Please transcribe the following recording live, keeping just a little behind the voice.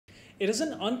It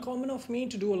isn't uncommon of me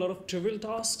to do a lot of trivial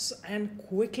tasks and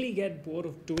quickly get bored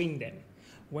of doing them.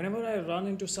 Whenever I run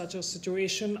into such a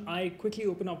situation, I quickly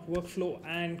open up workflow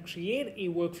and create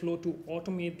a workflow to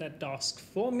automate that task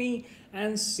for me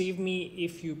and save me a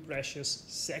few precious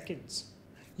seconds.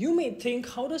 You may think,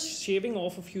 how does shaving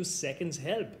off a few seconds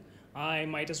help? I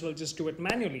might as well just do it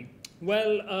manually.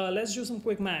 Well, let's do some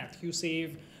quick math. You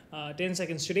save 10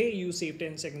 seconds today, you save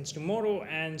 10 seconds tomorrow,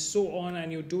 and so on,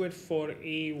 and you do it for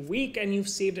a week and you've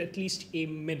saved at least a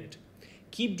minute.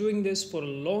 Keep doing this for a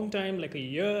long time, like a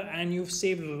year, and you've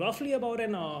saved roughly about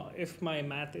an hour if my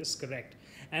math is correct.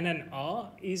 And an hour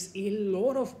is a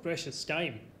lot of precious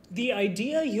time. The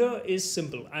idea here is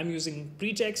simple. I'm using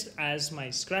Pretext as my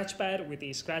scratchpad with a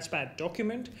scratchpad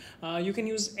document. You can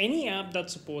use any app that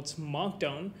supports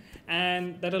Markdown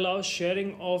and that allows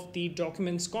sharing of the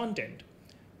document's content.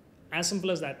 As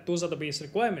simple as that. Those are the base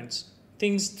requirements.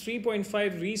 Things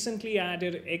 3.5 recently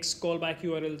added X callback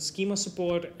URL schema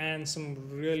support and some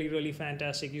really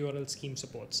fantastic URL scheme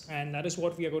supports. And that is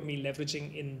what we are going to be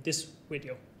leveraging in this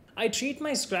video. I treat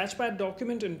my scratchpad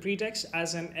document in Pretext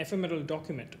as an ephemeral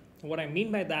document. What I mean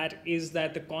by that is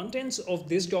that the contents of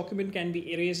this document can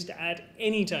be erased at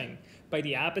any time by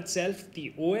the app itself,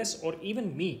 the OS, or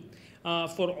even me.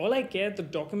 For all I care,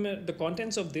 the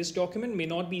contents of this document may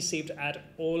not be saved at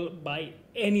all by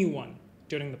anyone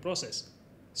during the process.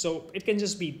 So it can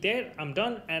just be there, I'm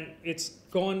done, and it's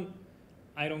gone.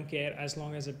 I don't care as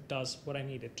long as it does what I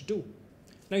need it to do.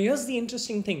 Now here's the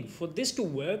interesting thing. For this to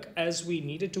work as we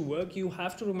need it to work, you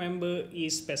have to remember a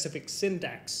specific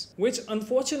syntax, which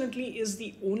unfortunately is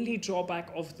the only drawback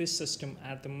of this system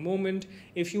at the moment.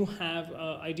 If you have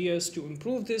ideas to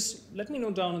improve this, let me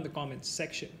know down in the comments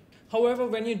section. However,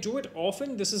 when you do it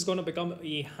often, this is going to become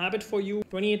a habit for you,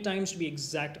 28 times to be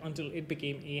exact, until it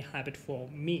became a habit for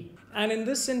me. And in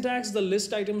this syntax, the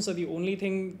list items are the only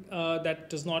thing that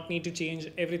does not need to change.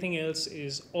 Everything else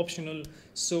is optional.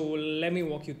 So let me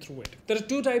walk you through it. There are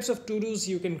two types of to-dos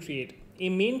you can create: a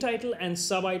main title and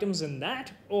sub-items in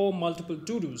that, or multiple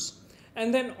to-dos.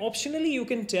 And then optionally, you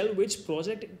can tell which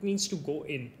project it needs to go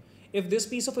in. If this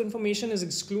piece of information is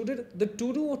excluded, the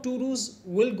to-do or to-dos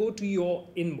will go to your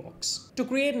inbox. To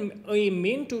create a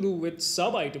main to-do with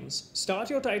sub-items, start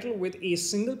your title with a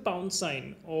single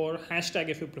 £sign or hashtag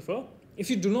if you prefer. If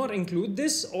you do not include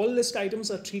this, all list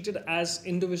items are treated as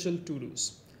individual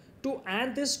to-dos. To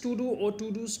add this to-do or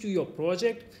to-dos to your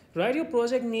project, write your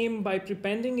project name by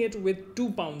prepending it with two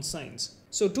 £signs.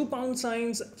 So two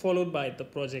 £signs followed by the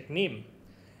project name.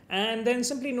 And then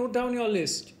simply note down your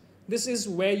list. This is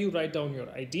where you write down your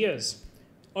ideas.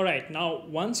 All right, now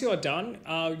once you're done,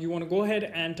 you want to go ahead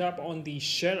and tap on the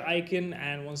share icon,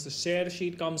 and once the share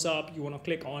sheet comes up, you want to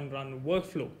click on run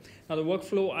workflow. Now the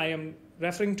workflow I am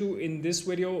referring to in this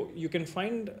video, you can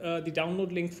find the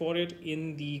download link for it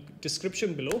in the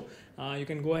description below. You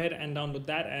can go ahead and download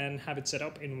that and have it set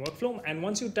up in workflow. And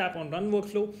once you tap on run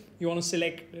workflow, you want to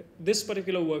select this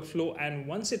particular workflow, and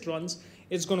once it runs,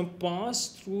 it's going to pass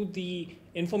through the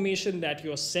information that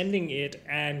you're sending it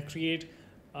and create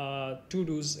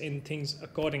to-dos in things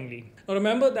accordingly. Now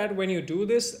remember that when you do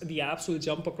this, the apps will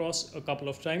jump across a couple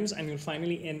of times and you'll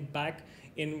finally end back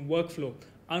in workflow.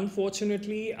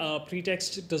 Unfortunately,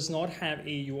 Pretext does not have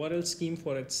a URL scheme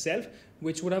for itself,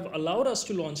 which would have allowed us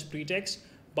to launch Pretext.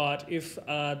 But if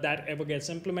that ever gets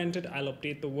implemented, I'll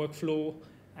update the workflow,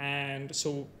 and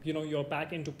so you're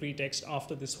back into Pretext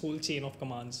after this whole chain of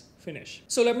commands finish.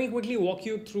 So let me quickly walk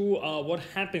you through what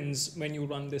happens when you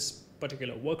run this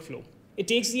particular workflow. It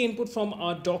takes the input from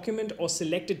our document or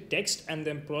selected text and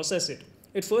then process it.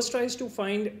 It first tries to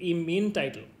find a main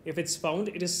title. If it's found,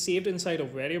 it is saved inside a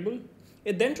variable.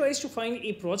 It then tries to find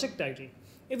a project title.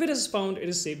 If it is found, it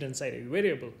is saved inside a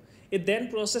variable. It then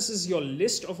processes your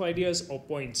list of ideas or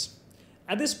points.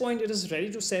 At this point, it is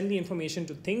ready to send the information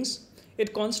to things.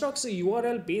 It constructs a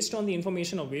URL based on the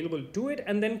information available to it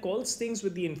and then calls things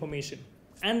with the information.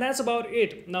 And that's about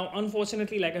it. Now,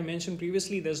 unfortunately, like I mentioned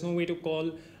previously, there's no way to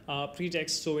call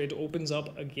Pretext, so it opens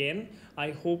up again.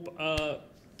 I hope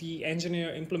the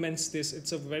engineer implements this.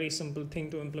 It's a very simple thing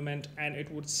to implement, and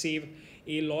it would save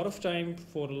a lot of time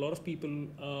for a lot of people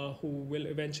who will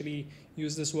eventually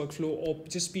use this workflow, or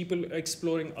just people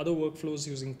exploring other workflows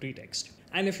using Pretext.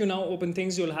 And if you now open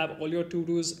things, you'll have all your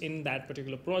to-dos in that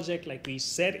particular project like we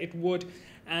said it would.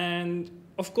 And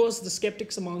of course, the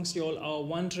skeptics amongst you all are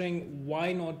wondering,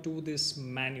 why not do this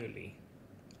manually?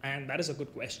 And that is a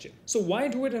good question. So why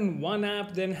do it in one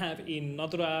app, then have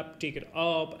another app take it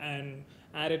up and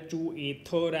add it to a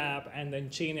third app and then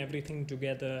chain everything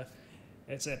together,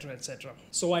 etc., etc.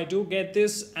 So I do get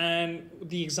this, and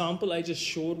the example I just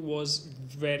showed was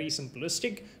very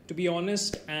simplistic to be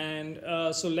honest. And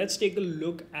so let's take a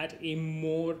look at a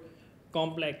more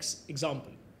complex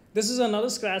example. This is another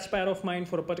scratch pad of mine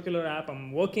for a particular app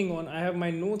I'm working on. I have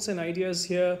my notes and ideas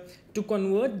here. To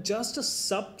convert just a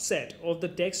subset of the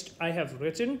text I have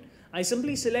written, I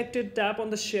simply selected, tap on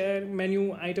the share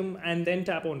menu item, and then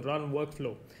tap on run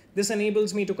workflow. This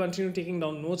enables me to continue taking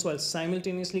down notes while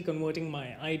simultaneously converting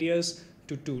my ideas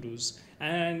to to-dos.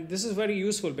 And this is very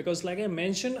useful because, like I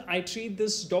mentioned, I treat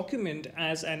this document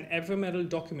as an ephemeral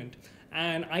document,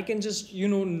 and I can just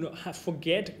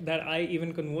forget that I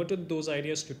even converted those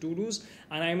ideas to to-dos,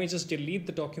 and I may just delete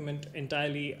the document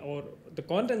entirely or the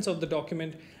contents of the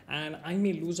document, and I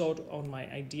may lose out on my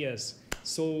ideas.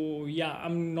 So yeah,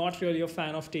 I'm not really a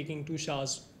fan of taking two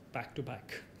showers back to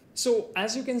back. So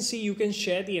as you can see, you can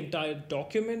share the entire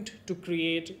document to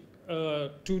create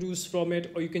to-dos from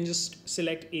it, or you can just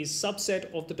select a subset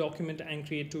of the document and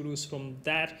create to-dos from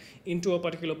that into a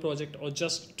particular project or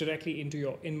just directly into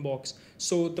your inbox.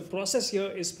 So the process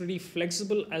here is pretty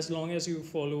flexible as long as you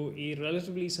follow a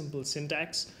relatively simple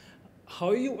syntax.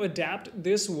 How you adapt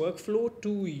this workflow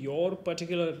to your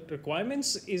particular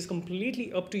requirements is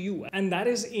completely up to you, and that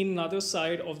is another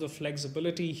side of the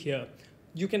flexibility here.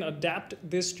 You can adapt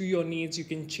this to your needs. You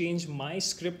can change my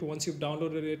script once you've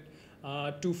downloaded it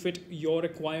to fit your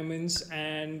requirements,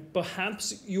 and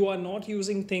perhaps you are not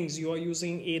using things, you are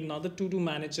using another to-do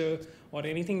manager or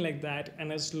anything like that,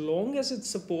 and as long as it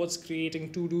supports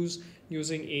creating to-dos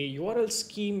using a URL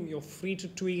scheme, you're free to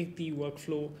tweak the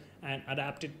workflow and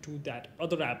adapt it to that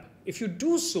other app. If you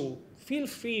do so, feel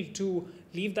free to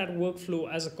leave that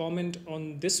workflow as a comment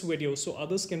on this video so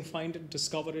others can find it,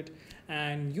 discover it,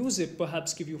 and use it,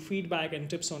 perhaps give you feedback and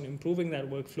tips on improving that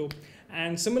workflow.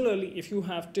 And similarly, if you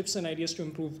have tips and ideas to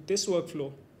improve this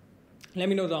workflow, let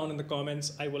me know down in the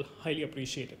comments. I will highly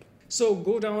appreciate it. So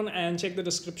go down and check the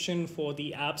description for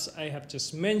the apps I have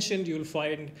just mentioned. You'll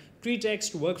find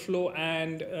Pretext, workflow,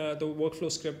 and the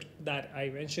workflow script that I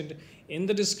mentioned in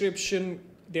the description.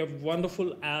 They're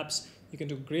wonderful apps. You can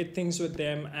do great things with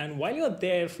them. And while you're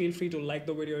there, feel free to like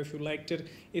the video if you liked it.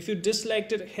 If you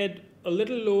disliked it, head a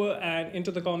little lower and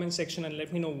into the comment section and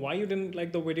let me know why you didn't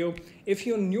like the video. If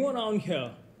you're new around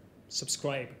here,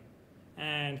 subscribe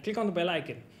and click on the bell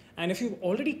icon. And if you've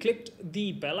already clicked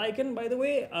the bell icon, by the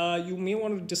way, you may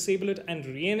want to disable it and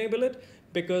re-enable it,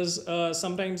 because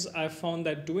sometimes I've found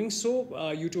that doing so,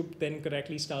 YouTube then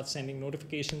correctly starts sending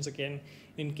notifications again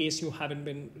in case you haven't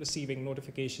been receiving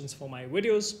notifications for my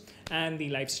videos and the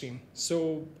live stream.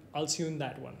 So I'll see you in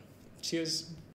that one. Cheers.